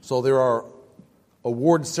So there are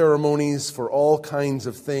award ceremonies for all kinds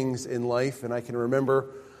of things in life, and I can remember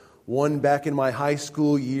one back in my high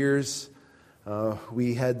school years.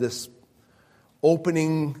 We had this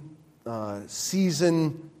opening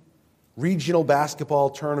season regional basketball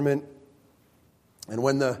tournament, and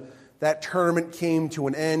when that tournament came to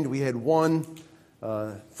an end, we had won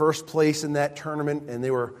first place in that tournament, and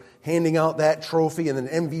they were handing out that trophy and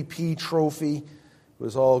an MVP trophy. It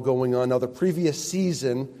was all going on. Now, the previous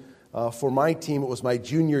season for my team, it was my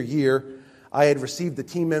junior year, I had received the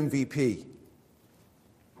team MVP.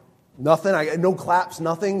 Nothing, no claps,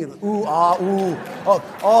 nothing. Ooh, ah, ooh.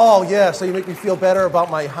 Oh, yeah, so you make me feel better about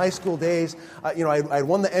my high school days. I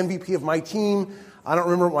won the MVP of my team. I don't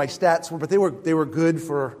remember what my stats were, but they were good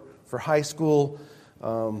for high school,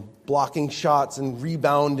 blocking shots and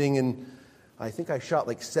rebounding, and I think I shot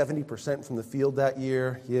like 70% from the field that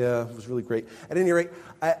year. Yeah, it was really great. At any rate,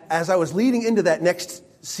 as I was leading into that next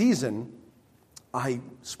season, I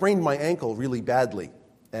sprained my ankle really badly.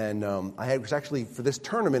 And I was actually, for this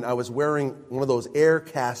tournament, I was wearing one of those air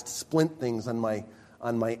cast splint things on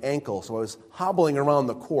my ankle. So I was hobbling around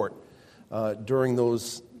the court during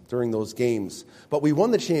those games. But we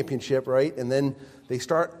won the championship, right? And then they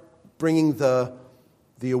start bringing the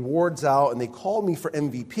awards out, and they called me for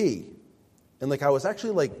MVP. And I was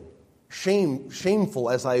actually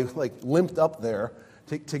shameful as I limped up there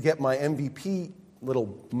to get my MVP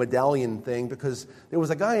little medallion thing, because there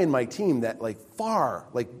was a guy in my team that far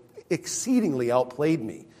exceedingly outplayed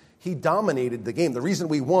me. He dominated the game. The reason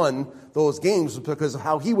we won those games was because of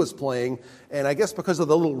how he was playing, and I guess because of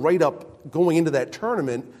the little write-up going into that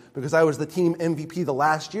tournament, because I was the team MVP the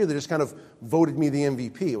last year, they just kind of voted me the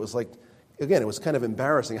MVP. It was again, it was kind of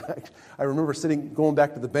embarrassing. I remember going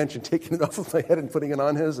back to the bench and taking it off of my head and putting it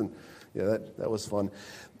on his, and yeah, that was fun.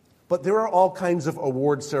 But there are all kinds of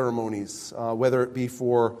award ceremonies, whether it be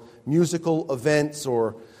for musical events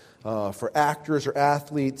or for actors or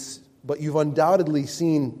athletes. But you've undoubtedly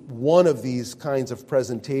seen one of these kinds of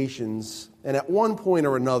presentations, and at one point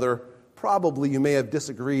or another, probably you may have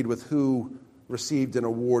disagreed with who received an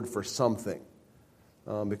award for something.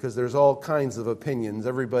 Because there's all kinds of opinions.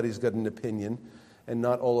 Everybody's got an opinion, and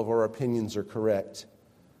not all of our opinions are correct.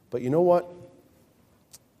 But you know what?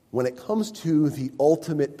 When it comes to the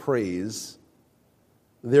ultimate praise,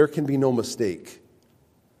 there can be no mistake.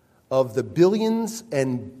 Of the billions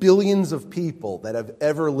and billions of people that have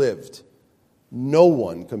ever lived, no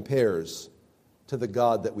one compares to the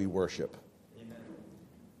God that we worship. Amen.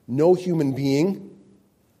 No human being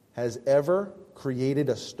has ever created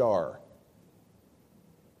a star.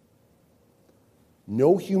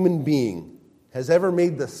 No human being has ever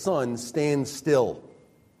made the sun stand still.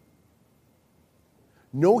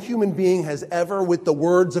 No human being has ever, with the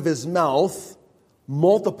words of his mouth,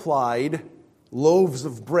 multiplied loaves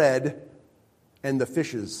of bread and the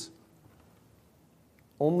fishes.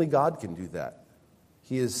 Only God can do that.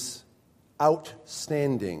 He is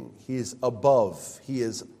outstanding. He is above. He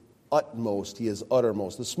is utmost. He is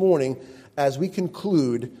uttermost. This morning, as we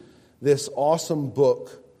conclude this awesome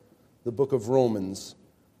book, the book of Romans,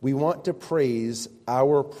 we want to praise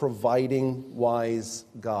our providing, wise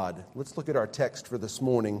God. Let's look at our text for this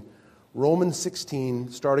morning. Romans 16,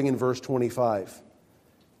 starting in verse 25.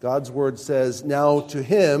 God's word says, "Now to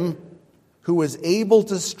him who is able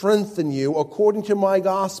to strengthen you according to my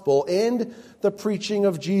gospel and the preaching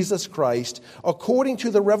of Jesus Christ, according to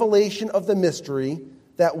the revelation of the mystery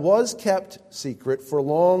that was kept secret for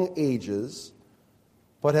long ages,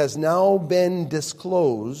 but has now been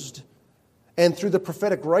disclosed, and through the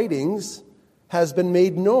prophetic writings has been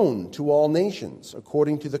made known to all nations,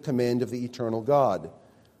 according to the command of the eternal God,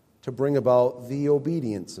 to bring about the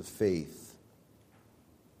obedience of faith.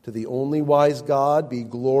 To the only wise God be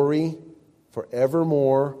glory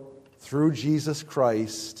forevermore through Jesus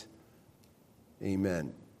Christ.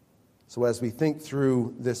 Amen." So as we think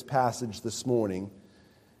through this passage this morning,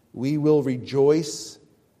 we will rejoice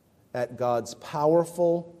at God's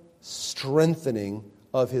powerful strengthening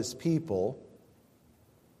of his people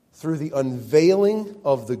through the unveiling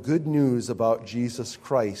of the good news about Jesus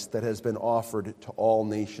Christ that has been offered to all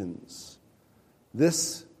nations.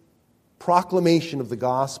 This proclamation of the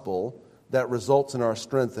gospel that results in our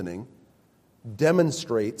strengthening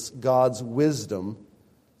demonstrates God's wisdom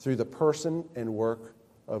through the person and work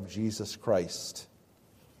of Jesus Christ.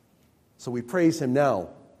 So we praise him now,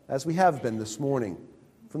 as we have been this morning,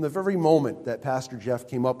 from the very moment that Pastor Jeff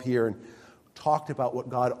came up here and talked about what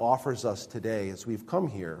God offers us today. As we've come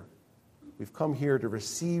here to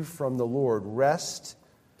receive from the Lord rest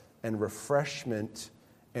and refreshment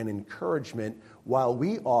and encouragement while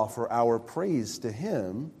we offer our praise to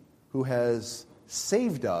him who has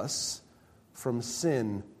saved us from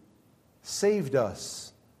sin, saved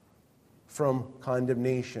us from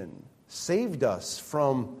condemnation, saved us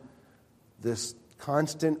from this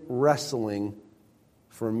constant wrestling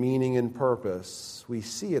for meaning and purpose. We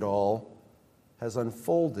see it all has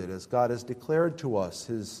unfolded as God has declared to us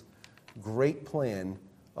His great plan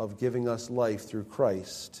of giving us life through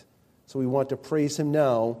Christ. So we want to praise Him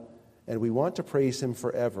now, and we want to praise Him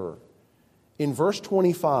forever. In verse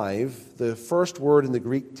 25, the first word in the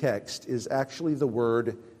Greek text is actually the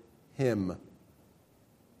word hymn.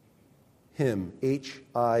 Hymn,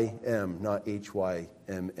 H-I-M, not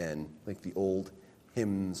H-Y-M-N, like the old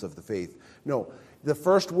hymns of the faith. No, the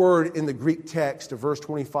first word in the Greek text of verse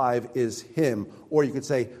 25 is him, or you could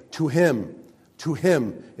say to him. To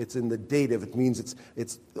him. It's in the dative. It means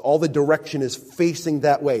it's all the direction is facing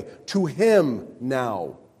that way. To him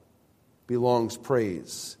now belongs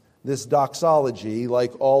praise. This doxology,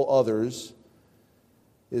 like all others,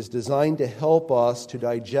 is designed to help us to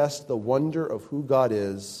digest the wonder of who God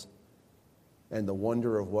is and the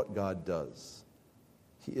wonder of what God does.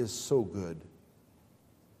 He is so good.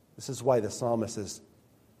 This is why the psalmist says,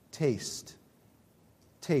 taste,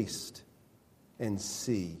 and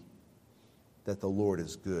see that the Lord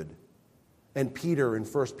is good. And Peter, in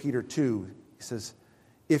 1 Peter 2, he says,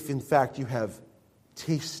 if in fact you have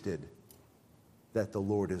tasted that the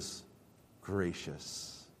Lord is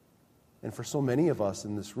gracious. And for so many of us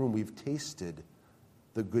in this room, we've tasted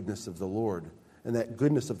the goodness of the Lord. And that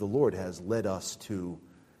goodness of the Lord has led us to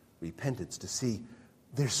repentance, to see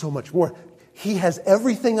there's so much more. He has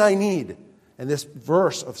everything I need. And this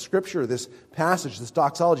verse of Scripture, this passage, this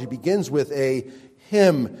doxology begins with a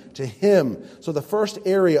hymn to Him. So the first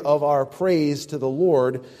area of our praise to the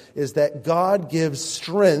Lord is that God gives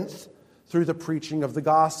strength through the preaching of the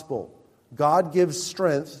gospel. God gives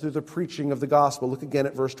strength through the preaching of the gospel. Look again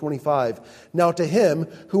at verse 25. Now to Him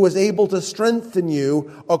who is able to strengthen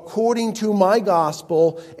you according to my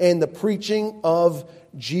gospel and the preaching of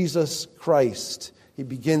Jesus Christ. He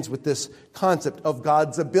begins with this concept of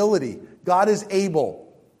God's ability. God is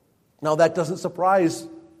able. Now that doesn't surprise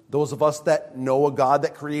those of us that know a God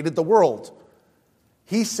that created the world.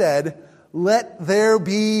 He said, let there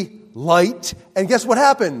be light. And guess what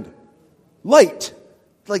happened? Light.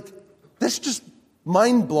 That's just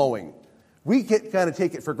mind-blowing. We kind of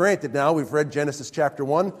take it for granted now. We've read Genesis chapter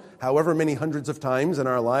 1 however many hundreds of times in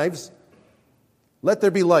our lives. Let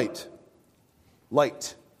there be light.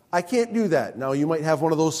 Light. I can't do that. Now, you might have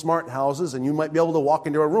one of those smart houses, and you might be able to walk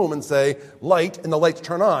into a room and say, light, and the lights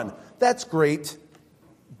turn on. That's great.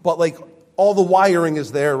 But all the wiring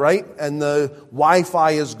is there, right? And the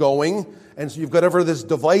Wi-Fi is going. And so you've got whatever this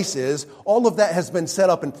device is. All of that has been set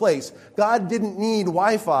up in place. God didn't need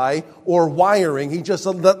Wi-Fi or wiring. He just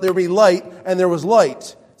said, let there be light, and there was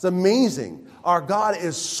light. It's amazing. Our God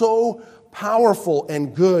is so powerful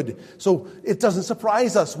and good. So it doesn't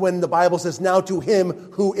surprise us when the Bible says, now to Him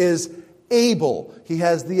who is able. He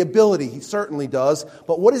has the ability. He certainly does.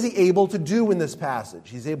 But what is He able to do in this passage?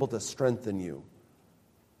 He's able to strengthen you.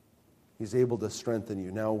 He's able to strengthen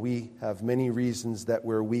you. Now, we have many reasons that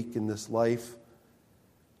we're weak in this life.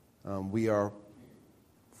 We are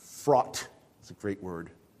fraught. It's a great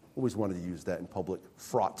word. Always wanted to use that in public.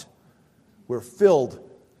 Fraught. We're filled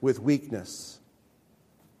with weakness.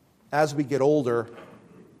 As we get older,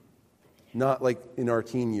 not like in our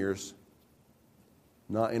teen years,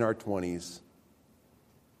 not in our 20s,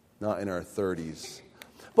 not in our 30s.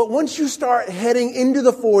 But once you start heading into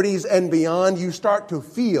the 40s and beyond, you start to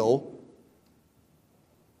feel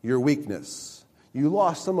your weakness. You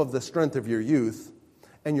lost some of the strength of your youth,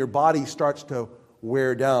 and your body starts to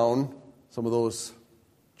wear down. Some of those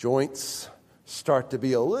joints start to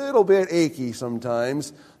be a little bit achy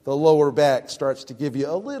sometimes. The lower back starts to give you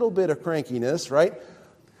a little bit of crankiness, right?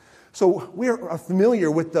 So we're familiar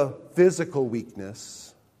with the physical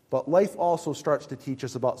weakness, but life also starts to teach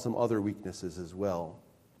us about some other weaknesses as well.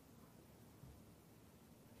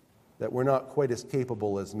 That we're not quite as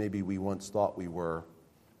capable as maybe we once thought we were.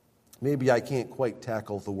 Maybe I can't quite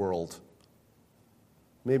tackle the world.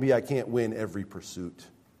 Maybe I can't win every pursuit.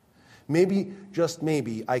 Maybe, just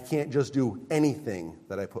maybe, I can't just do anything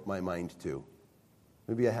that I put my mind to.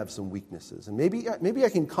 Maybe I have some weaknesses. And maybe I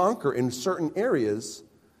can conquer in certain areas,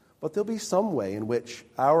 but there'll be some way in which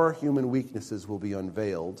our human weaknesses will be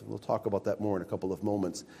unveiled. We'll talk about that more in a couple of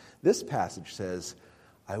moments. This passage says,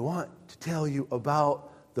 I want to tell you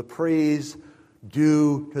about the praise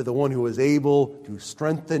due to the one who is able to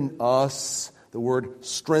strengthen us. The word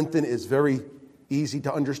strengthen is very easy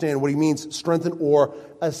to understand. What he means, strengthen or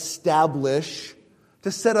establish,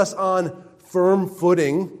 to set us on firm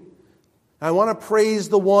footing, I want to praise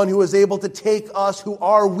the one who is able to take us who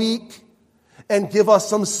are weak and give us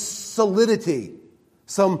some solidity,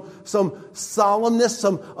 some solemnness,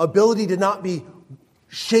 some ability to not be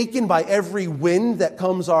shaken by every wind that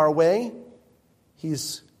comes our way.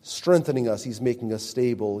 He's strengthening us. He's making us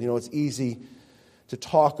stable. You know, it's easy to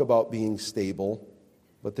talk about being stable,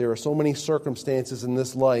 but there are so many circumstances in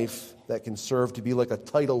this life that can serve to be like a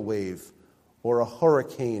tidal wave or a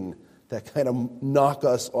hurricane that kind of knock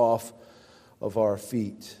us off of our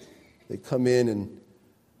feet. They come in and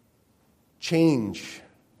change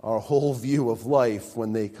our whole view of life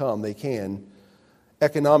when they come. They can.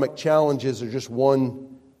 Economic challenges are just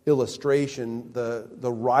one illustration.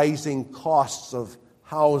 The rising costs of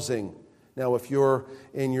housing. Now, if you're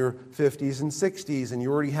in your 50s and 60s and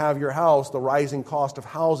you already have your house, the rising cost of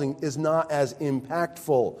housing is not as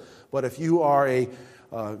impactful. But if you are a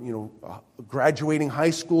graduating high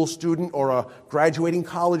school student or a graduating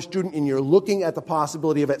college student and you're looking at the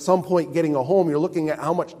possibility of at some point getting a home, you're looking at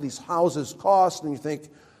how much these houses cost and you think,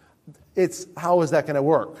 how is that going to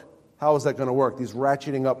work? How is that going to work? These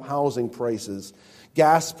ratcheting up housing prices,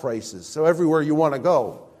 gas prices. So everywhere you want to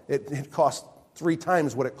go, it costs 3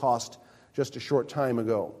 times what it cost just a short time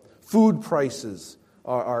ago. Food prices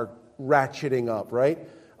are ratcheting up, right?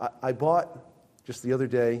 I bought, just the other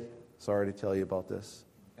day, sorry to tell you about this,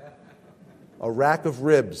 a rack of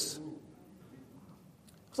ribs. It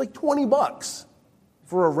was like $20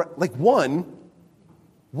 for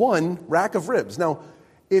one rack of ribs. Now,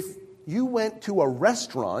 if you went to a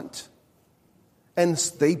restaurant and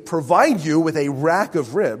they provide you with a rack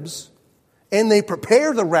of ribs, and they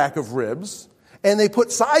prepare the rack of ribs, and they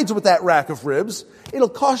put sides with that rack of ribs, it'll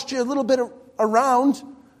cost you a little bit around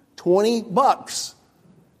 $20.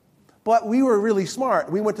 But we were really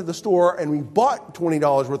smart. We went to the store and we bought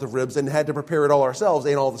 $20 worth of ribs and had to prepare it all ourselves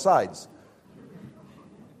and all the sides.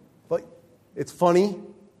 But it's funny.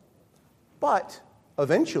 But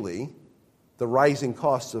eventually, the rising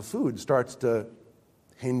costs of food starts to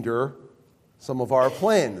hinder some of our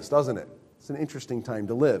plans, doesn't it? It's an interesting time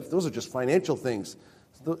to live. Those are just financial things.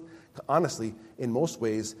 Honestly, in most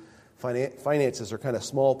ways, finances are kind of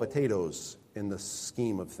small potatoes in the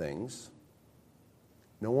scheme of things.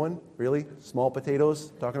 No one? Really? Small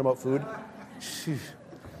potatoes? Talking about food?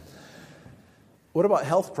 What about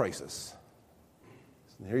health crisis?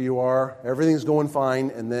 Here you are, everything's going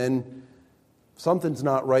fine, and then something's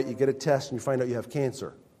not right. You get a test and you find out you have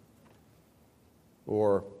cancer.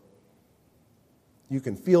 Or you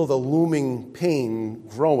can feel the looming pain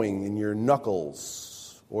growing in your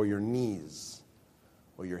knuckles or your knees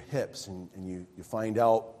or your hips, and you find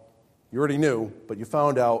out, you already knew, but you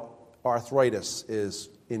found out arthritis is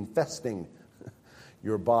infesting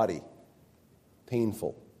your body.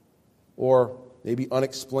 Painful. Or maybe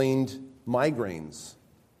unexplained migraines.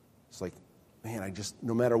 It's like, man,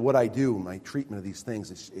 no matter what I do, my treatment of these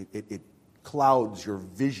things, it clouds your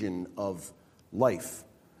vision of life.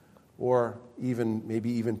 Or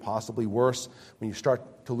maybe even possibly worse, when you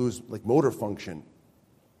start to lose like motor function.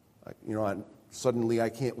 Suddenly I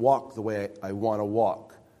can't walk the way I want to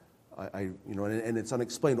walk. And it's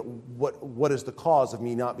unexplained. What is the cause of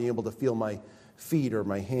me not being able to feel my feet or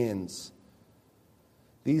my hands?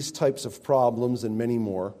 These types of problems and many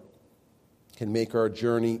more can make our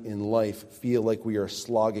journey in life feel like we are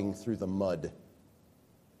slogging through the mud.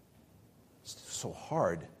 It's so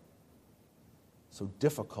hard, so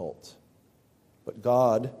difficult. But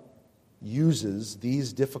God uses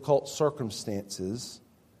these difficult circumstances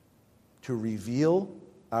to reveal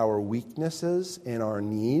our weaknesses and our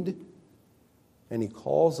need, and He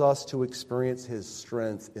calls us to experience His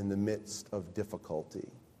strength in the midst of difficulty.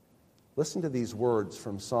 Listen to these words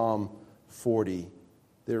from Psalm 40.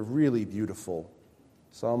 They're really beautiful.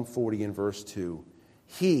 Psalm 40 and verse 2.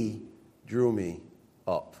 He drew me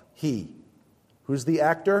up. He. Who's the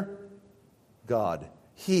actor? God.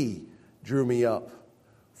 He drew me up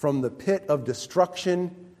from the pit of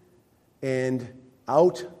destruction and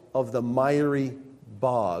out of the miry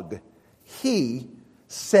bog. He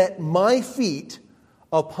set my feet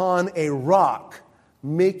upon a rock,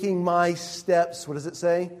 making my steps, what does it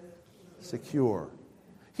say? Secure.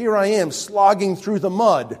 Here I am slogging through the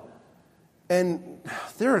mud, and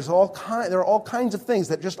there are all kinds of things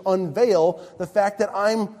that just unveil the fact that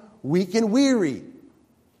I'm weak and weary.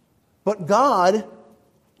 But God,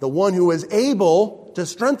 the one who is able to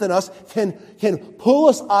strengthen us, can pull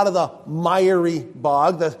us out of the miry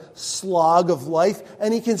bog, the slog of life,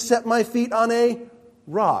 and He can set my feet on a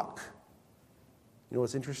rock. You know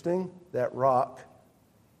what's interesting? That rock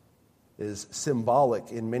is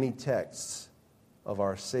symbolic in many texts of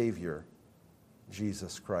our Savior,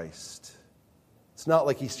 Jesus Christ. It's not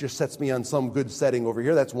like he just sets me on some good setting over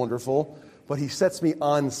here. That's wonderful. But he sets me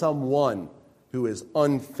on someone who is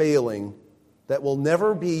unfailing, that will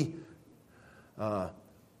never be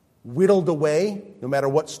whittled away, no matter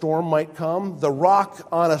what storm might come. The rock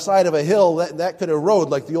on a side of a hill, that could erode,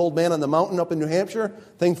 like the old man on the mountain up in New Hampshire.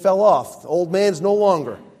 Thing fell off. The old man's no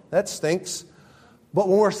longer. That stinks. But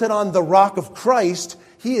when we're set on the rock of Christ,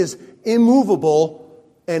 he is immovable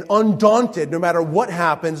and undaunted no matter what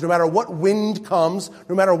happens, no matter what wind comes,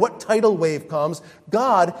 no matter what tidal wave comes.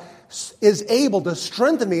 God is able to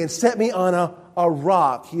strengthen me and set me on a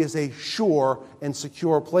rock. He is a sure and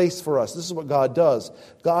secure place for us. This is what God does.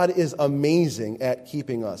 God is amazing at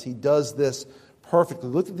keeping us. He does this perfectly.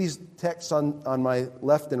 Look at these texts on my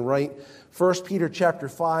left and right. 1 Peter chapter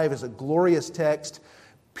 5 is a glorious text.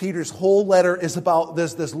 Peter's whole letter is about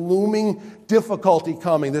this looming difficulty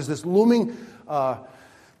coming. There's this looming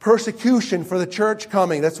persecution for the church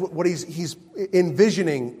coming. That's what he's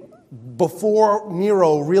envisioning before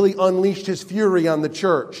Nero really unleashed his fury on the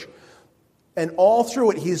church. And all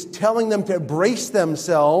through it, he's telling them to brace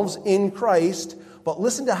themselves in Christ, but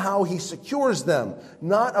listen to how he secures them.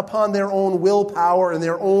 Not upon their own willpower and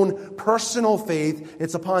their own personal faith.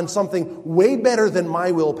 It's upon something way better than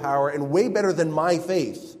my willpower and way better than my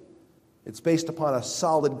faith. It's based upon a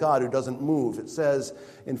solid God who doesn't move. It says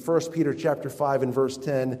in 1 Peter chapter 5 and verse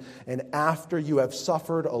 10, "And after you have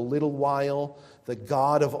suffered a little while, the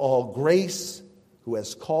God of all grace, who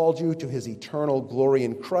has called you to his eternal glory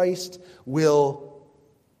in Christ, will,"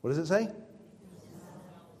 what does it say?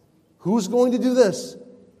 Who's going to do this?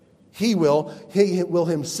 He will. He will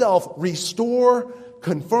himself restore,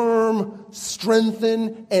 confirm,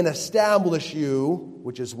 strengthen, and establish you,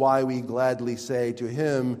 which is why we gladly say, to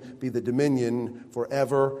him be the dominion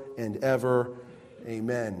forever and ever.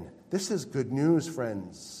 Amen. This is good news,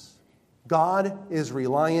 friends. God is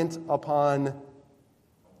reliant upon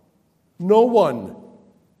no one.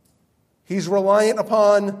 He's reliant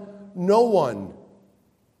upon no one.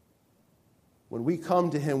 When we come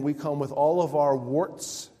to him, we come with all of our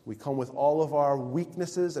warts, we come with all of our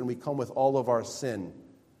weaknesses, and we come with all of our sin.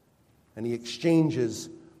 And he exchanges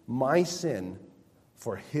my sin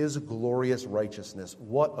for his glorious righteousness.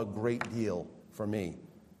 What a great deal for me.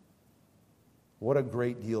 What a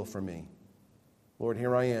great deal for me. Lord,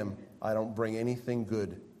 here I am. I don't bring anything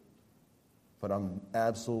good, but I'm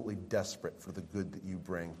absolutely desperate for the good that you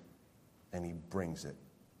bring. And he brings it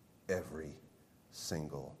every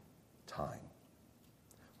single time.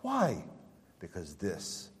 Why? Because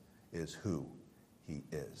this is who he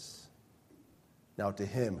is. Now to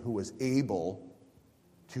him who is able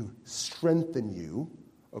to strengthen you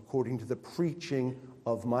according to the preaching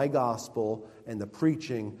of my gospel and the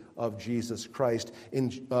preaching of Jesus Christ. In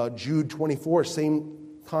Jude 24,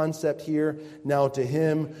 same concept here. Now to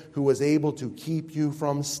him who was able to keep you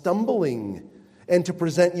from stumbling and to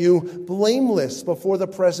present you blameless before the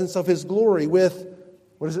presence of his glory with,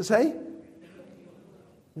 what does it say?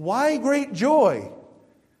 Why great joy?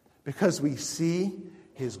 Because we see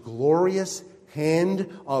his glorious hand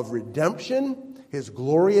of redemption, his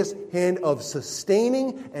glorious hand of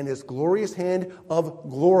sustaining, and his glorious hand of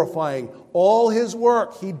glorifying. All his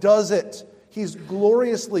work, he does it. He's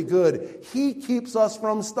gloriously good. He keeps us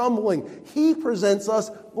from stumbling. He presents us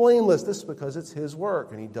blameless. This is because it's his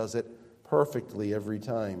work, and he does it perfectly every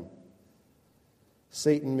time.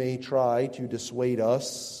 Satan may try to dissuade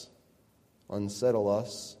us, unsettle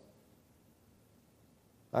us.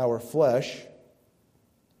 Our flesh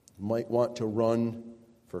might want to run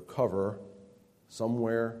for cover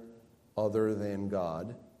somewhere other than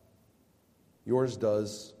God. Yours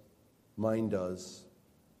does. Mine does.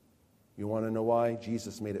 You want to know why?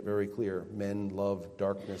 Jesus made it very clear. Men love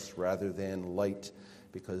darkness rather than light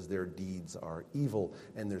because their deeds are evil.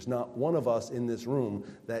 And there's not one of us in this room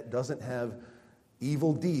that doesn't have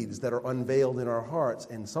evil deeds that are unveiled in our hearts.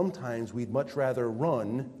 And sometimes we'd much rather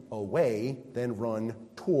run away than run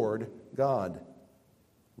toward God.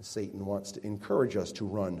 Satan wants to encourage us to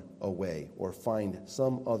run away or find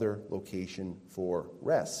some other location for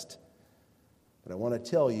rest. But I want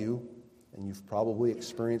to tell you, and you've probably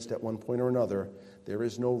experienced at one point or another, there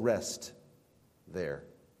is no rest there.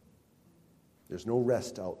 There's no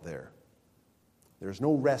rest out there. There's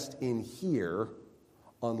no rest in here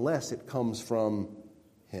unless it comes from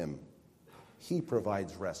him. He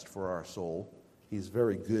provides rest for our soul. He's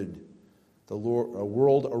very good. The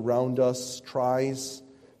world around us tries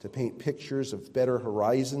to paint pictures of better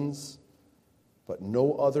horizons, but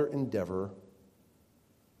no other endeavor,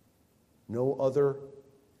 no other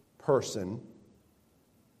person,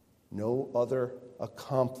 no other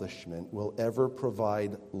accomplishment will ever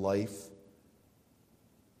provide life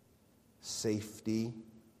safety,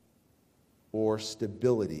 or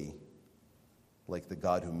stability like the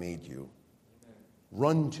God who made you.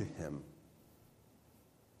 Run to him.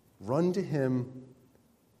 Run to him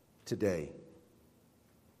today.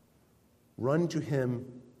 Run to him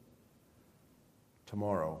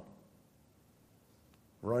tomorrow.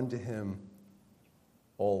 Run to him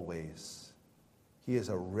always. He is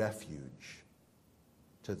a refuge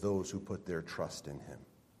to those who put their trust in him.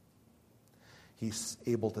 He's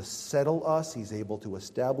able to settle us. He's able to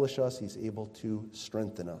establish us. He's able to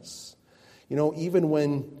strengthen us. You know, even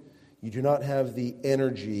when you do not have the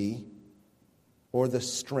energy or the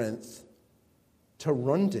strength to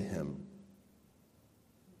run to him,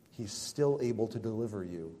 he's still able to deliver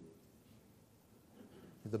you.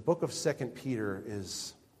 The book of 2 Peter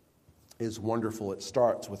is wonderful. It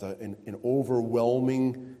starts with an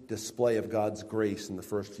overwhelming display of God's grace in the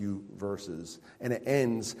first few verses. And it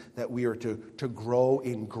ends that we are to grow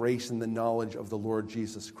in grace and the knowledge of the Lord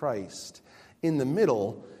Jesus Christ. In the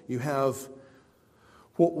middle, you have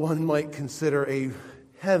what one might consider a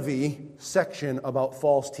heavy section about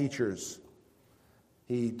false teachers.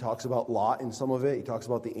 He talks about Lot in some of it. He talks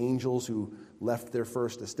about the angels who left their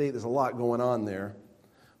first estate. There's a lot going on there.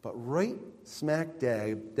 But right smack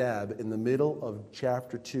dab in the middle of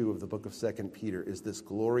chapter 2 of the book of 2 Peter is this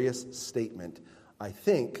glorious statement, I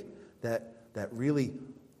think, that really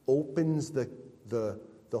opens the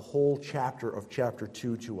whole chapter of chapter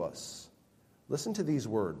 2 to us. Listen to these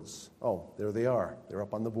words. Oh, there they are. They're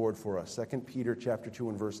up on the board for us. 2 Peter chapter 2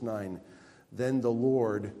 and verse 9. Then the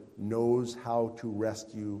Lord knows how to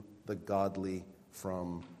rescue the godly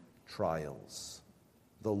from trials.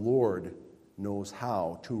 The Lord knows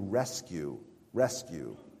how to rescue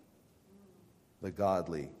the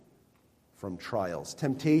godly from trials,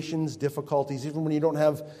 temptations, difficulties. Even when you don't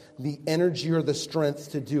have the energy or the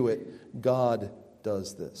strength to do it, God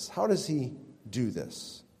does this. How does he do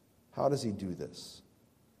this? How does he do this?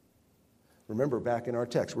 Remember, back in our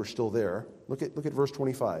text, we're still there. Look at verse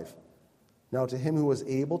 25. Now to him who is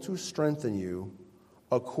able to strengthen you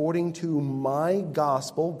according to my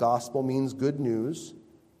gospel. Gospel means good news.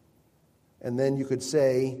 And then you could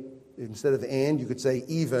say, instead of and, you could say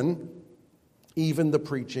even the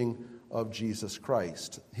preaching of Jesus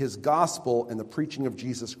Christ. His gospel and the preaching of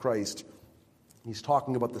Jesus Christ, he's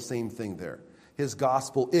talking about the same thing there. His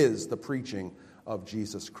gospel is the preaching of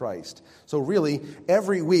Jesus Christ. So really,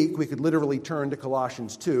 every week we could literally turn to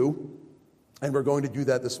Colossians 2, and we're going to do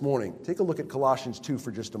that this morning. Take a look at Colossians 2 for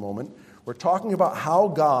just a moment. We're talking about how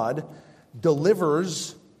God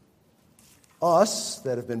delivers us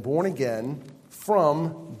that have been born again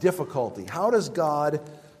from difficulty. How does God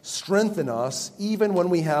strengthen us even when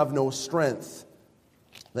we have no strength?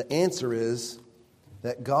 The answer is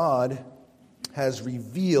that God has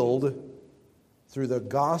revealed through the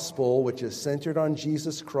gospel, which is centered on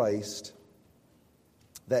Jesus Christ,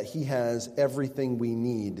 that he has everything we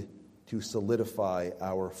need to solidify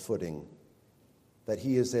our footing. That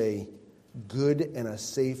he is a good and a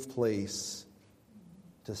safe place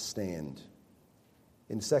to stand.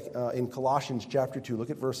 In Colossians chapter 2, look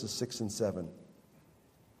at verses 6 and 7.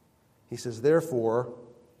 He says, therefore,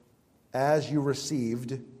 as you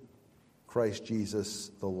received Christ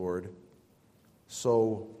Jesus the Lord,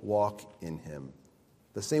 so walk in him.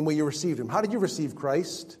 The same way you received him. How did you receive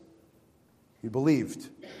Christ? You believed.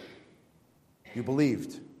 You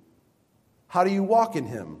believed. How do you walk in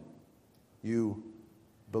him? You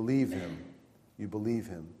believe him. You believe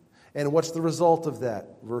him. And what's the result of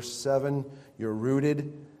that? Verse 7, you're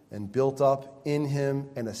rooted and built up in him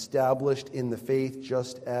and established in the faith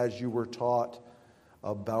just as you were taught,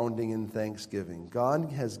 abounding in thanksgiving. God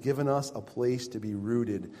has given us a place to be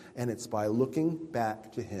rooted, and it's by looking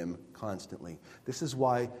back to him constantly. This is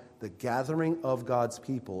why the gathering of God's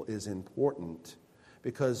people is important,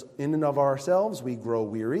 because in and of ourselves we grow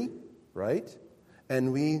weary, right?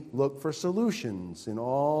 And we look for solutions in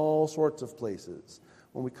all sorts of places.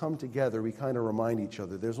 When we come together, we kind of remind each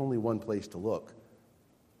other there's only one place to look.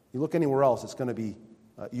 You look anywhere else, it's going to be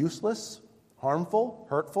useless, harmful,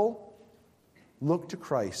 hurtful. Look to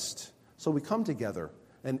Christ. So we come together.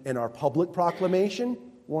 And in our public proclamation,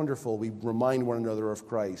 wonderful, we remind one another of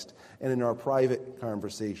Christ. And in our private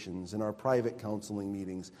conversations, in our private counseling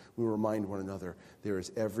meetings, we remind one another there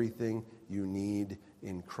is everything you need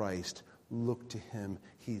in Christ. Look to him.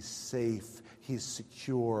 He's safe. He's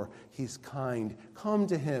secure. He's kind. Come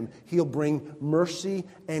to him. He'll bring mercy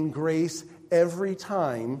and grace every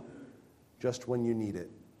time, just when you need it.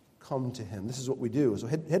 Come to him. This is what we do. So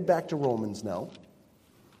head back to Romans now.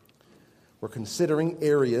 We're considering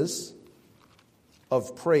areas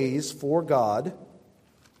of praise for God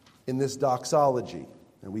in this doxology.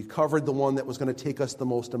 And we covered the one that was going to take us the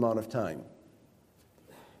most amount of time.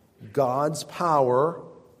 God's power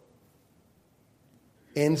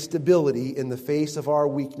and stability in the face of our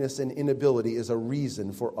weakness and inability is a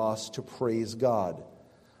reason for us to praise God.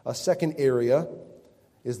 A second area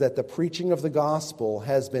is that the preaching of the gospel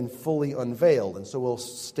has been fully unveiled. And so we'll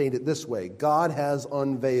state it this way. God has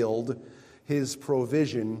unveiled his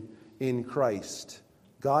provision in Christ.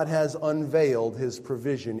 God has unveiled his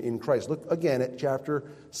provision in Christ. Look again at chapter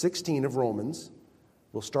 16 of Romans.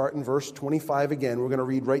 We'll start in verse 25 again. We're going to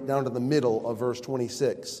read right down to the middle of verse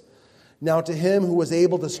 26. Now to him who was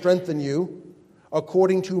able to strengthen you,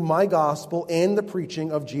 according to my gospel and the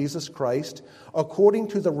preaching of Jesus Christ, according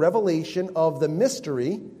to the revelation of the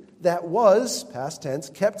mystery that was, past tense,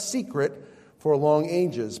 kept secret for long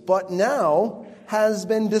ages, but now has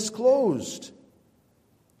been disclosed,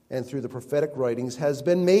 and through the prophetic writings has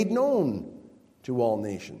been made known to all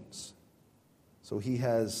nations. So he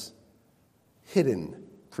has hidden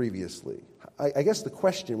previously. I guess the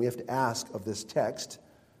question we have to ask of this text,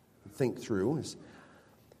 think through, is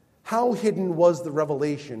how hidden was the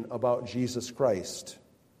revelation about Jesus Christ?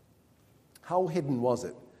 How hidden was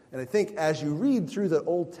it? And I think as you read through the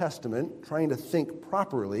Old Testament, trying to think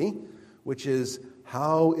properly, which is,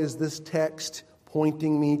 how is this text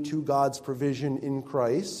pointing me to God's provision in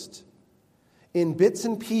Christ? In bits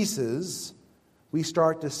and pieces, we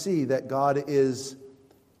start to see that God is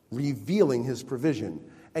revealing his provision.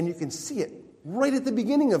 And you can see it right at the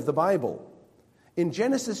beginning of the Bible. In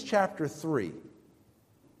Genesis chapter 3,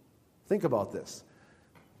 think about this.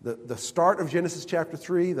 The start of Genesis chapter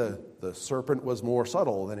 3, the serpent was more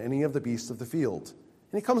subtle than any of the beasts of the field.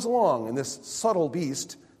 And he comes along, and this subtle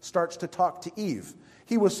beast starts to talk to Eve.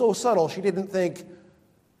 He was so subtle, she didn't think,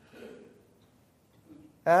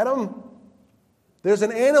 Adam, there's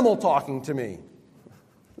an animal talking to me.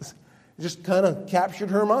 It just kind of captured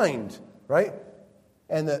her mind, right?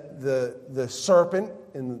 And the serpent,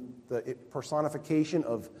 in the personification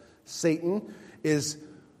of Satan, is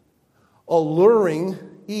alluring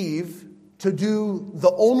Eve to do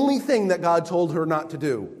the only thing that God told her not to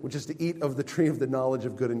do, which is to eat of the tree of the knowledge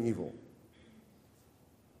of good and evil.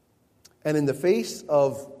 And in the face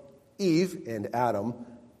of Eve and Adam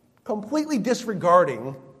completely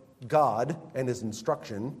disregarding God and his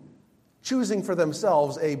instruction, choosing for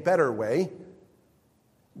themselves a better way,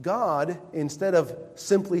 God, instead of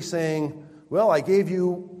simply saying, well, I gave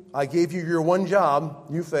you your one job,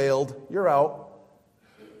 you failed, you're out,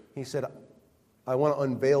 he said, I want to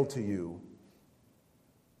unveil to you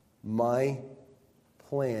my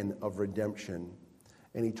plan of redemption.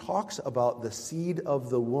 And he talks about the seed of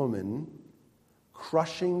the woman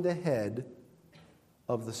crushing the head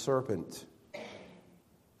of the serpent.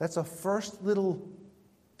 That's a first little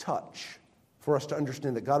touch for us to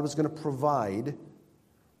understand that God was going to provide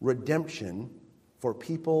redemption for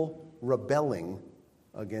people rebelling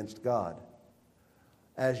against God.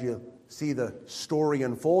 As you see the story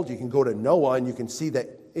unfold, you can go to Noah and you can see that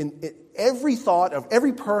in every thought of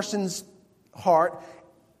every person's heart,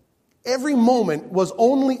 every moment was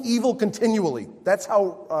only evil continually. That's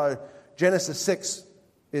how Genesis 6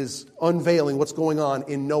 is unveiling what's going on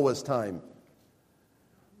in Noah's time.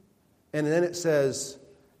 And then it says,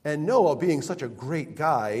 and Noah, being such a great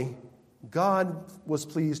guy, God was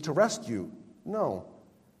pleased to rescue. No.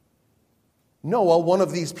 Noah, one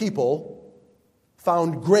of these people,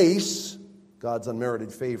 found grace, God's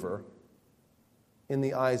unmerited favor, in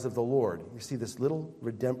the eyes of the Lord. You see this little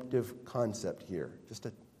redemptive concept here. Just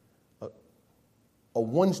a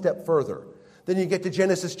one step further. Then you get to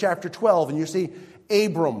Genesis chapter 12, and you see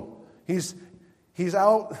Abram. He's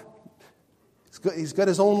out. He's got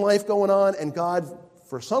his own life going on, and God,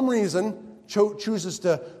 for some reason, chooses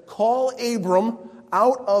to call Abram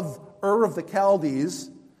out of Ur of the Chaldees,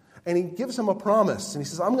 and he gives him a promise. And he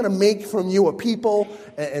says, I'm going to make from you a people,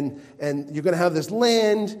 and you're going to have this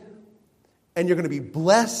land, and you're going to be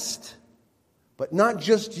blessed, but not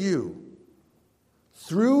just you.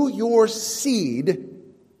 Through your seed,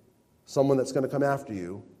 someone that's going to come after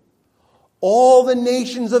you, all the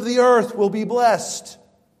nations of the earth will be blessed.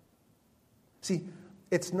 See,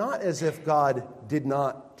 it's not as if God did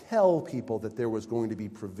not tell people that there was going to be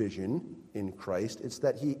provision in Christ. It's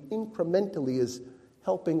that he incrementally is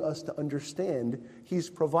helping us to understand he's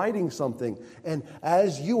providing something. And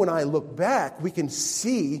as you and I look back, we can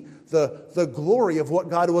see the glory of what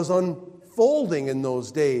God was unfolding in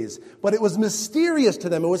those days. But it was mysterious to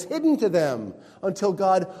them. It was hidden to them until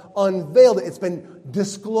God unveiled it. It's been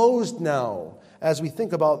disclosed now. As we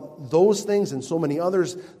think about those things and so many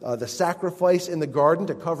others, the sacrifice in the garden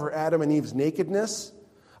to cover Adam and Eve's nakedness,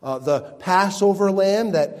 The Passover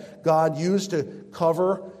lamb that God used to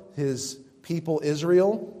cover his people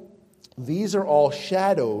Israel, these are all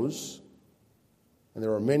shadows, and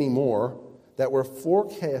there are many more, that were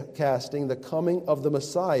forecasting the coming of the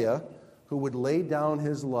Messiah who would lay down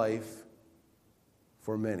his life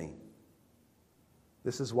for many.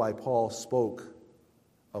 This is why Paul spoke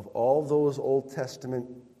of all those Old Testament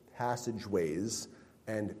passageways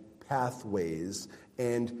and pathways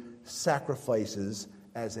and sacrifices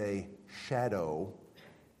as a shadow.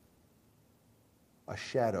 A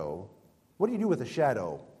shadow. What do you do with a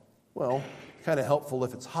shadow? Well, kind of helpful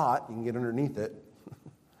if it's hot. You can get underneath it.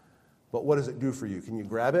 But what does it do for you? Can you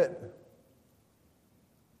grab it?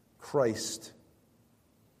 Christ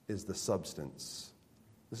is the substance.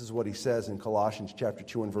 This is what he says in Colossians chapter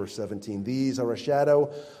 2 and verse 17. These are a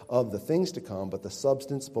shadow of the things to come, but the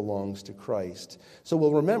substance belongs to Christ. So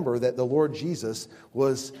we'll remember that the Lord Jesus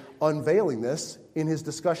was unveiling this in his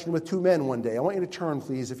discussion with two men one day. I want you to turn,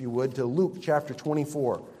 please, if you would, to Luke chapter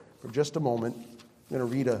 24 for just a moment. I'm going to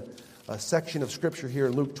read a section of Scripture here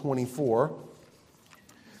in Luke 24.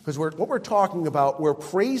 Because what we're talking about, we're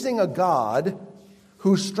praising a God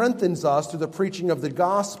who strengthens us through the preaching of the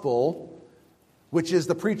gospel, which is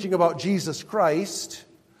the preaching about Jesus Christ,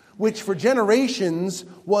 which for generations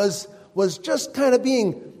was just kind of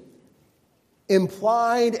being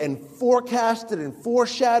implied and forecasted and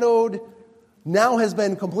foreshadowed, now has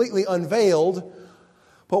been completely unveiled.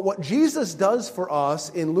 But what Jesus does for us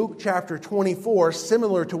in Luke chapter 24,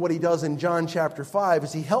 similar to what he does in John chapter 5,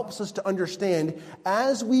 is he helps us to understand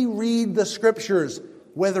as we read the Scriptures,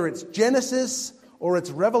 whether it's Genesis or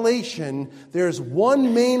it's Revelation, there's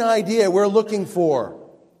one main idea we're looking for.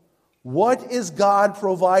 What is God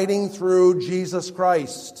providing through Jesus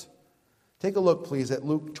Christ? Take a look, please, at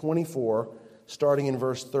Luke 24, starting in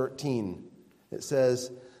verse 13. It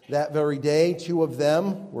says, that very day, two of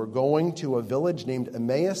them were going to a village named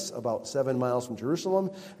Emmaus, about 7 miles from Jerusalem,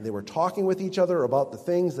 and they were talking with each other about the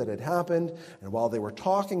things that had happened. And while they were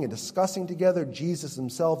talking and discussing together, Jesus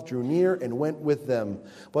himself drew near and went with them,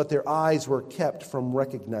 but their eyes were kept from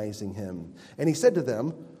recognizing him. And he said to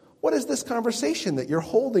them, what is this conversation that you're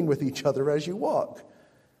holding with each other as you walk?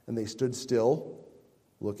 And they stood still,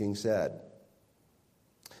 looking sad.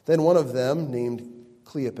 Then one of them, named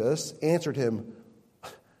Cleopas, answered him,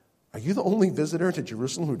 are you the only visitor to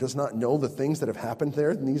Jerusalem who does not know the things that have happened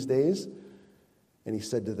there in these days? And he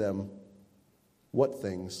said to them, what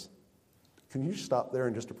things? Can you stop there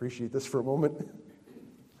and just appreciate this for a moment?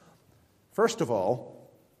 First of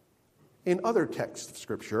all, in other texts of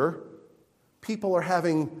Scripture, people are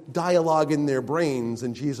having dialogue in their brains,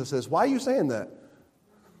 and Jesus says, why are you saying that?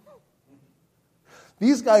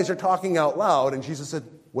 These guys are talking out loud, and Jesus said,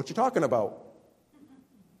 what you talking about?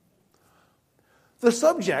 The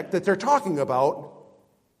subject that they're talking about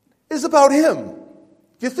is about him. Do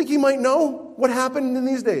you think he might know what happened in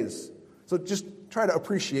these days? So just try to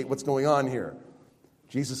appreciate what's going on here.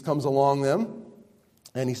 Jesus comes along them,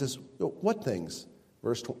 and he says, what things?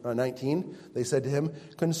 Verse 19, they said to him,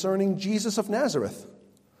 concerning Jesus of Nazareth,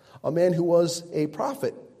 a man who was a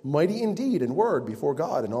prophet, mighty in deed and word before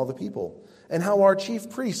God and all the people, and how our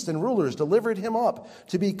chief priests and rulers delivered him up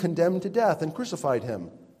to be condemned to death and crucified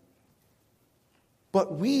him.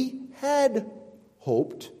 But we had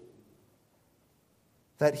hoped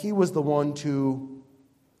that he was the one to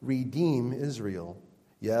redeem Israel.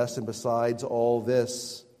 Yes, and besides all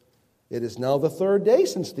this, it is now the third day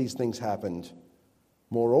since these things happened.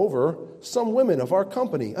 Moreover, some women of our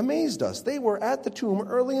company amazed us. They were at the tomb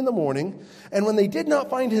early in the morning, and when they did not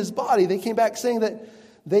find his body, they came back saying that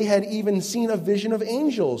they had even seen a vision of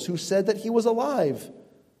angels who said that he was alive.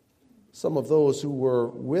 Some of those who were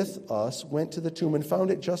with us went to the tomb and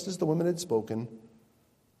found it just as the women had spoken,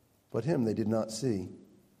 but him they did not see.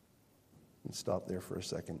 And stop there for a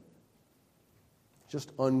second.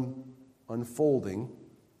 Just unfolding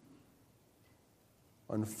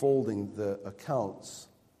the accounts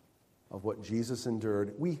of what Jesus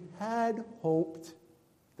endured. We had hoped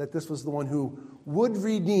that this was the one who would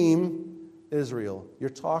redeem Israel. You're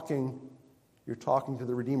talking to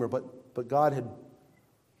the Redeemer, but God had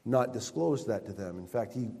not disclosed that to them. In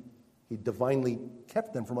fact, he divinely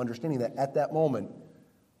kept them from understanding that at that moment.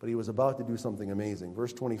 But he was about to do something amazing.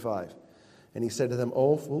 Verse 25. And he said to them,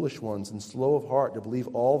 O foolish ones, and slow of heart to believe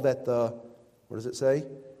all that the, what does it say?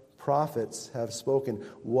 Prophets have spoken.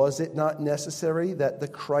 Was it not necessary that the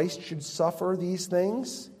Christ should suffer these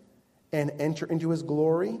things and enter into his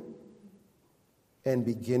glory? And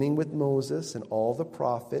beginning with Moses and all the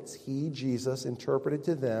prophets, he, Jesus, interpreted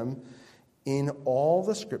to them in all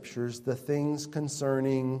the Scriptures the things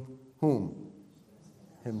concerning whom?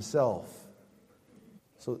 Himself.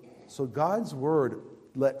 So God's Word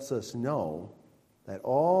lets us know that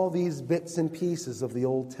all these bits and pieces of the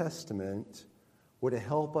Old Testament were to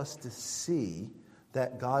help us to see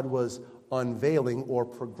that God was unveiling or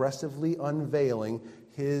progressively unveiling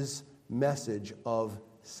His message of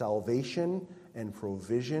salvation and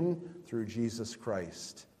provision through Jesus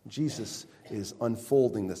Christ. Jesus is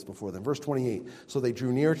unfolding this before them. Verse 28, so they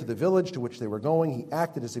drew near to the village to which they were going. He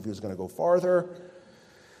acted as if he was going to go farther,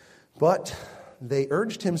 but they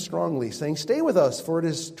urged him strongly, saying, "Stay with us, for it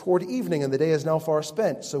is toward evening, and the day is now far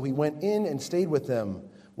spent." So he went in and stayed with them.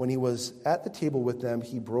 When he was at the table with them,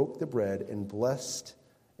 he broke the bread and blessed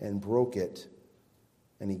and broke it,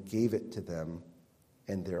 and he gave it to them,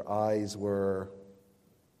 and their eyes were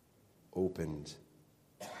opened,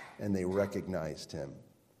 and they recognized him.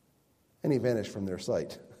 And he vanished from their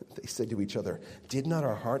sight. They said to each other, "Did not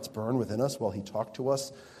our hearts burn within us while he talked to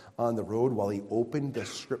us on the road, while he opened the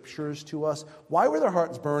Scriptures to us?" Why were their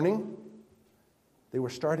hearts burning? They were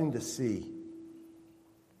starting to see,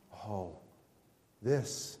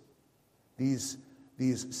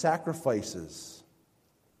 these sacrifices,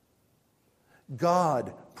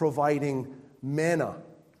 God providing manna,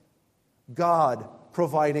 God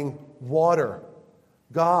providing water,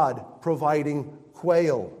 God providing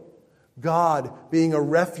quail, God being a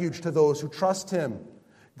refuge to those who trust him,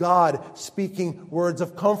 God speaking words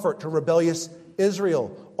of comfort to rebellious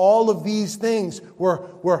Israel. All of these things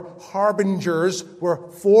were harbingers, were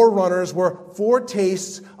forerunners, were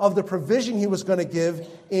foretastes of the provision he was going to give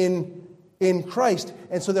in Christ.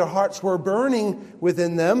 And so their hearts were burning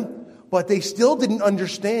within them, but they still didn't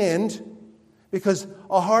understand, because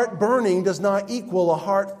a heart burning does not equal a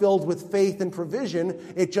heart filled with faith and provision.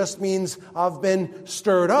 It just means I've been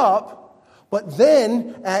stirred up. But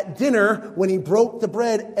then at dinner, when he broke the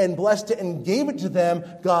bread and blessed it and gave it to them,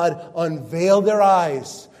 God unveiled their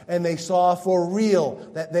eyes, and they saw for real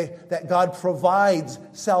that God provides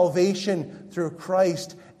salvation through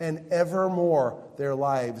Christ, and evermore their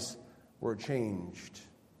lives were changed.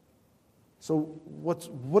 So what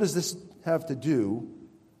does this have to do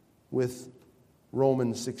with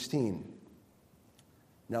Romans 16?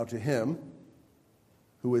 Now to him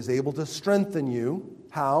who is able to strengthen you,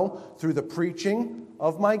 how? Through the preaching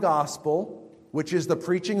of my gospel, which is the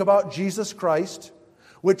preaching about Jesus Christ,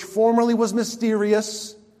 which formerly was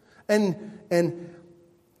mysterious and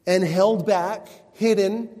held back,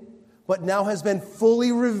 hidden, but now has been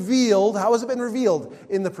fully revealed. How has it been revealed?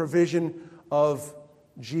 In the provision of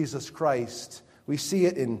Jesus Christ. We see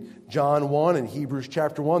it in John 1 and Hebrews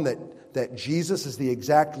chapter 1 that Jesus is the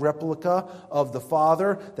exact replica of the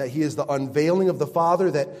Father, that he is the unveiling of the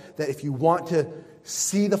Father, that if you want to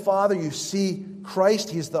see the Father, you see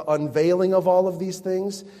Christ. He's the unveiling of all of these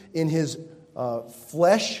things. In his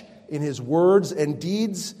flesh, in his words and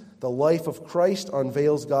deeds, the life of Christ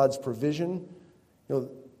unveils God's provision.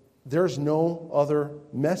 There's no other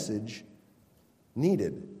message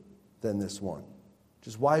needed than this one, which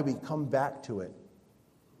is why we come back to it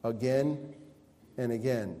again and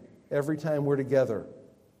again. Every time we're together,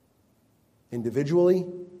 individually,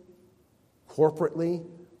 corporately,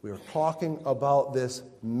 we are talking about this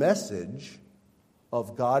message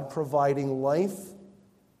of God providing life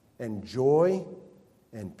and joy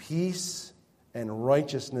and peace and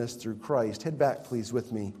righteousness through Christ. Head back, please,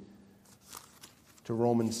 with me to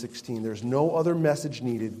Romans 16. There's no other message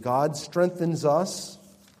needed. God strengthens us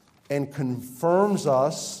and confirms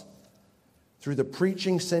us through the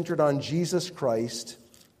preaching centered on Jesus Christ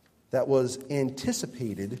that was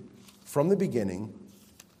anticipated from the beginning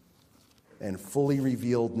and fully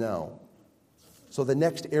revealed now. So the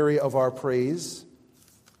next area of our praise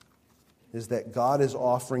is that God is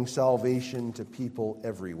offering salvation to people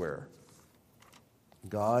everywhere.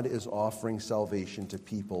 God is offering salvation to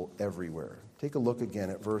people everywhere. Take a look again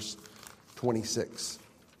at verse 26.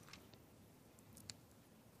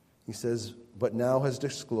 He says, "But now has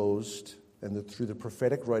disclosed, and through the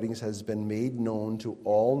prophetic writings has been made known to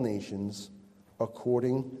all nations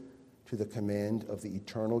according to the command of the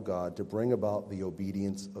eternal God to bring about the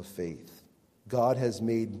obedience of faith." God has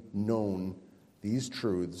made known these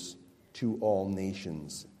truths to all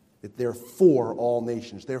nations. They're for all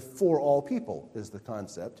nations. They're for all people is the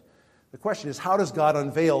concept. The question is, how does God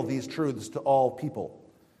unveil these truths to all people?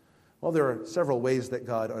 Well, there are several ways that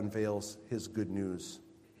God unveils his good news.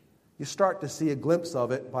 You start to see a glimpse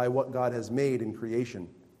of it by what God has made in creation.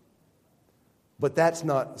 But that's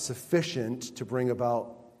not sufficient to bring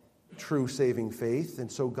about true saving faith,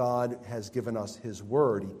 and so God has given us his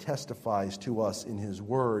word. He testifies to us in his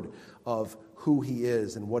word of who he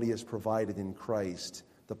is and what he has provided in Christ.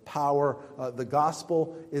 The power, the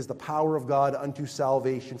gospel is the power of God unto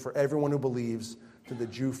salvation for everyone who believes, to the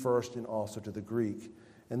Jew first and also to the Greek.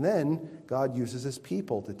 And then God uses his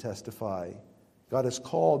people to testify. God has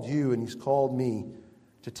called you and he's called me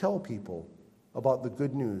to tell people about the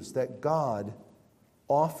good news that God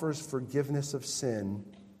offers forgiveness of sin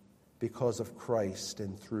because of Christ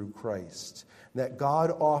and through Christ. That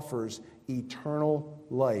God offers eternal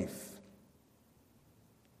life,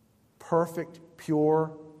 perfect,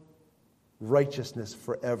 pure righteousness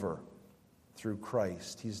forever through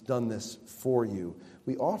Christ. He's done this for you.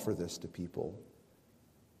 We offer this to people.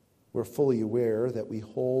 We're fully aware that we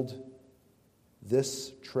hold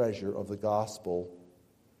this treasure of the gospel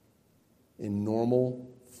in normal,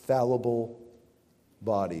 fallible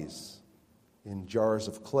bodies, in jars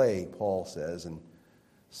of clay, Paul says in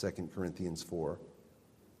 2 Corinthians 4.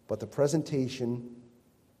 But the presentation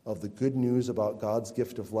of the good news about God's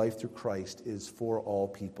gift of life through Christ is for all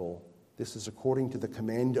people. This is according to the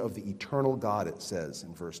command of the eternal God, it says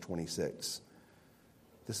in verse 26.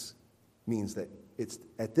 This means that it's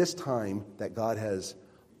at this time that God has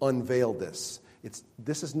unveiled this.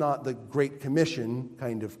 This is not the Great Commission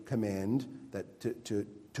kind of command that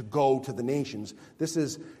to go to the nations.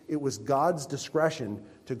 It was God's discretion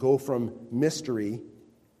to go from mystery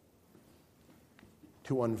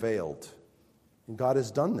to unveiled. And God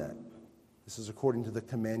has done that. This is according to the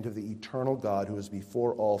command of the eternal God who is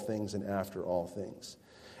before all things and after all things.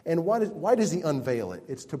 And why does he unveil it?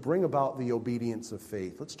 It's to bring about the obedience of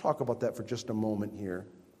faith. Let's talk about that for just a moment here.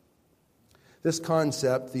 This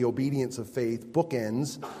concept, the obedience of faith,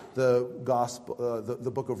 bookends the gospel,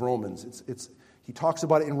 the book of Romans. He talks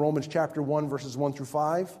about it in Romans chapter 1, verses 1 through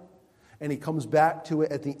 5, and he comes back to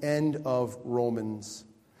it at the end of Romans.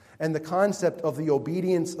 And the concept of the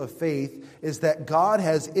obedience of faith is that God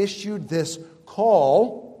has issued this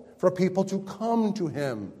call for people to come to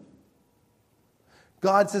him.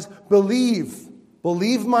 God says,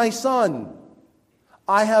 believe my Son.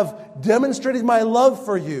 I have demonstrated my love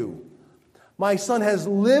for you. My Son has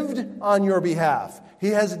lived on your behalf. He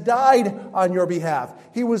has died on your behalf.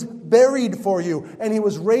 He was buried for you, and he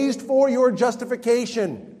was raised for your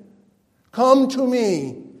justification. Come to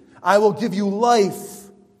me. I will give you life.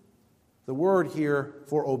 The word here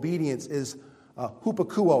for obedience is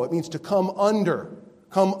hupakuo. It means to come under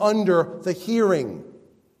the hearing.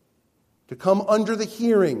 To come under the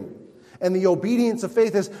hearing. And the obedience of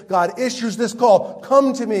faith is God issues this call,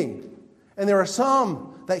 come to me. And there are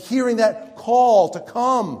some that hearing that call to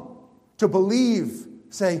come, to believe,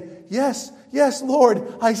 say, yes,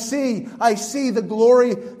 Lord, I see the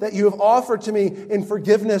glory that you have offered to me in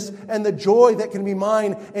forgiveness and the joy that can be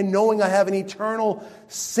mine in knowing I have an eternal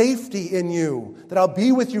safety in you, that I'll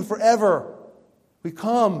be with you forever. We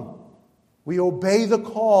come, we obey the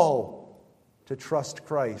call to trust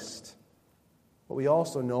Christ. But we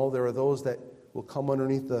also know there are those that will come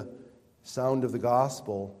underneath the sound of the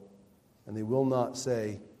gospel and they will not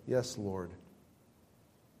say, yes, Lord.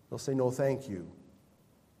 They'll say, no, thank you.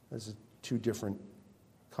 There's two different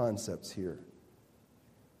concepts here.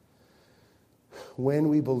 When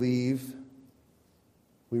we believe,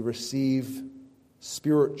 we receive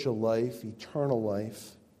spiritual life, eternal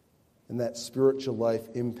life, and that spiritual life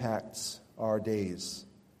impacts our days.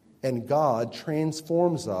 And God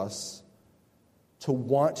transforms us to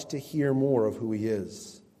want to hear more of who he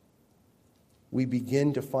is. We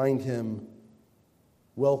begin to find him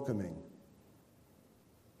welcoming,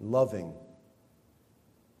 loving,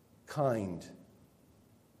 kind,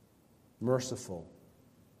 merciful,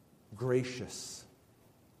 gracious.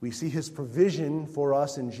 We see his provision for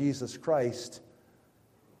us in Jesus Christ,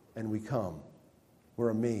 and we come. We're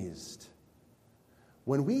amazed.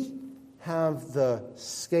 When we have the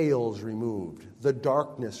scales removed, the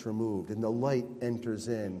darkness removed, and the light enters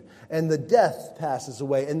in, and the death passes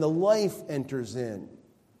away, and the life enters in,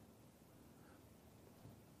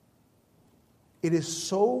 it is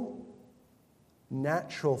so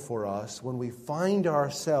natural for us when we find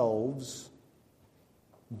ourselves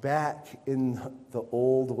back in the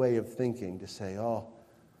old way of thinking to say, oh,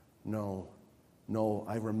 no,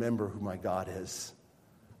 I remember who my God is.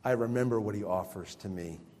 I remember what he offers to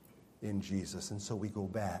me in Jesus. And so we go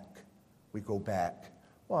back.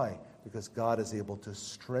 Why? Because God is able to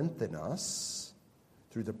strengthen us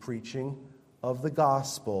through the preaching of the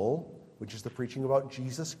gospel, which is the preaching about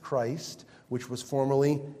Jesus Christ, which was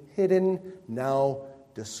formerly hidden, now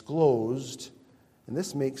disclosed. And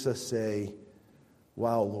this makes us say,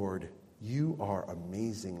 wow, Lord, you are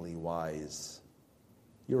amazingly wise.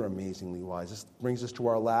 You're amazingly wise. This brings us to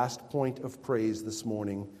our last point of praise this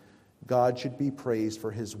morning. God should be praised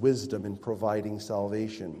for his wisdom in providing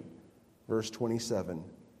salvation. Verse 27.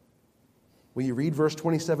 Will you read verse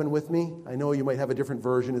 27 with me? I know you might have a different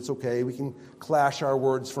version. It's okay. We can clash our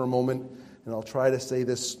words for a moment, and I'll try to say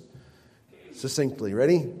this succinctly.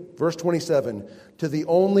 Ready? Verse 27. To the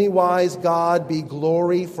only wise God be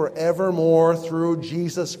glory forevermore through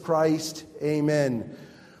Jesus Christ. Amen.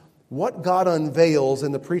 What God unveils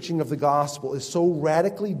in the preaching of the gospel is so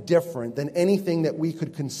radically different than anything that we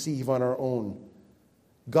could conceive on our own.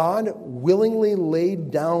 God willingly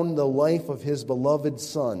laid down the life of his beloved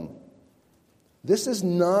Son. This is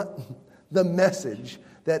not the message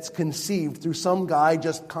that's conceived through some guy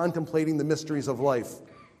just contemplating the mysteries of life.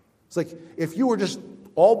 It's like if you were just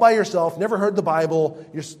all by yourself, never heard the Bible,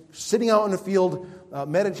 you're sitting out in the field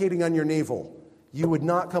meditating on your navel, you would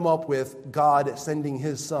not come up with God sending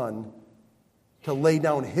his Son to lay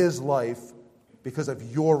down his life because of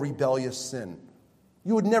your rebellious sin.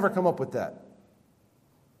 You would never come up with that.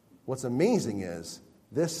 What's amazing is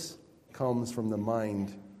this comes from the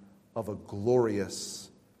mind of a glorious,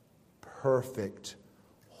 perfect,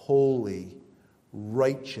 holy,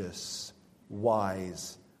 righteous,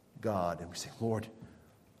 wise God. And we say, Lord,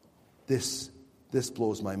 this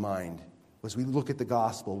blows my mind. As we look at the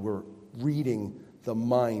gospel, we're reading the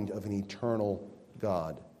mind of an eternal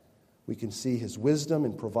God. We can see his wisdom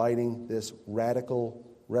in providing this radical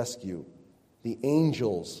rescue. The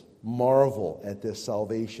angels marvel at this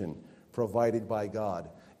salvation provided by God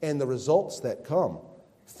and the results that come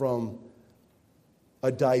from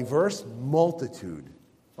a diverse multitude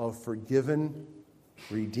of forgiven,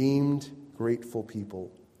 redeemed, grateful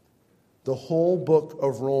people. The whole book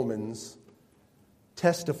of Romans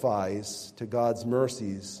testifies to God's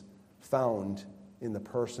mercies found in the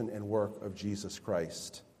person and work of Jesus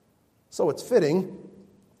Christ. So it's fitting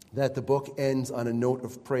that the book ends on a note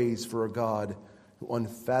of praise for a God who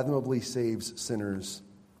unfathomably saves sinners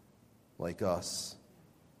like us.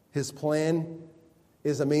 His plan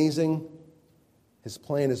is amazing, his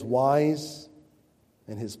plan is wise,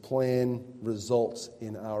 and his plan results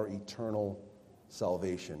in our eternal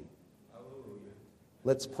salvation. Hallelujah.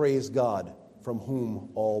 Let's praise God, from whom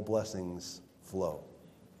all blessings flow.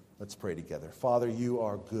 Let's pray together. Father, you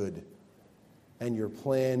are good, and your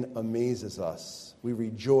plan amazes us. We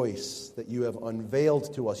rejoice that you have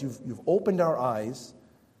unveiled to us. You've opened our eyes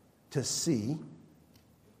to see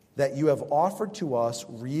that you have offered to us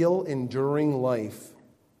real, enduring life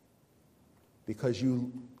because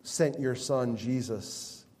you sent your Son,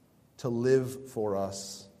 Jesus, to live for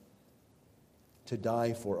us, to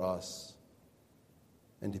die for us,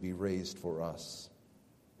 and to be raised for us.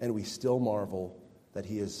 And we still marvel that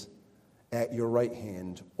he is at your right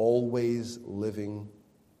hand, always living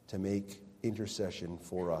to make intercession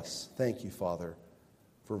for us. Thank you, Father,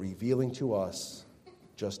 for revealing to us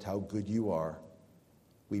just how good you are.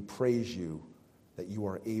 We praise you that you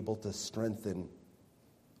are able to strengthen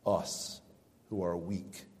us who are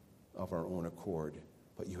weak of our own accord,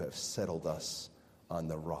 but you have settled us on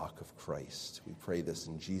the rock of Christ. We pray this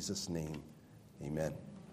in Jesus' name. Amen.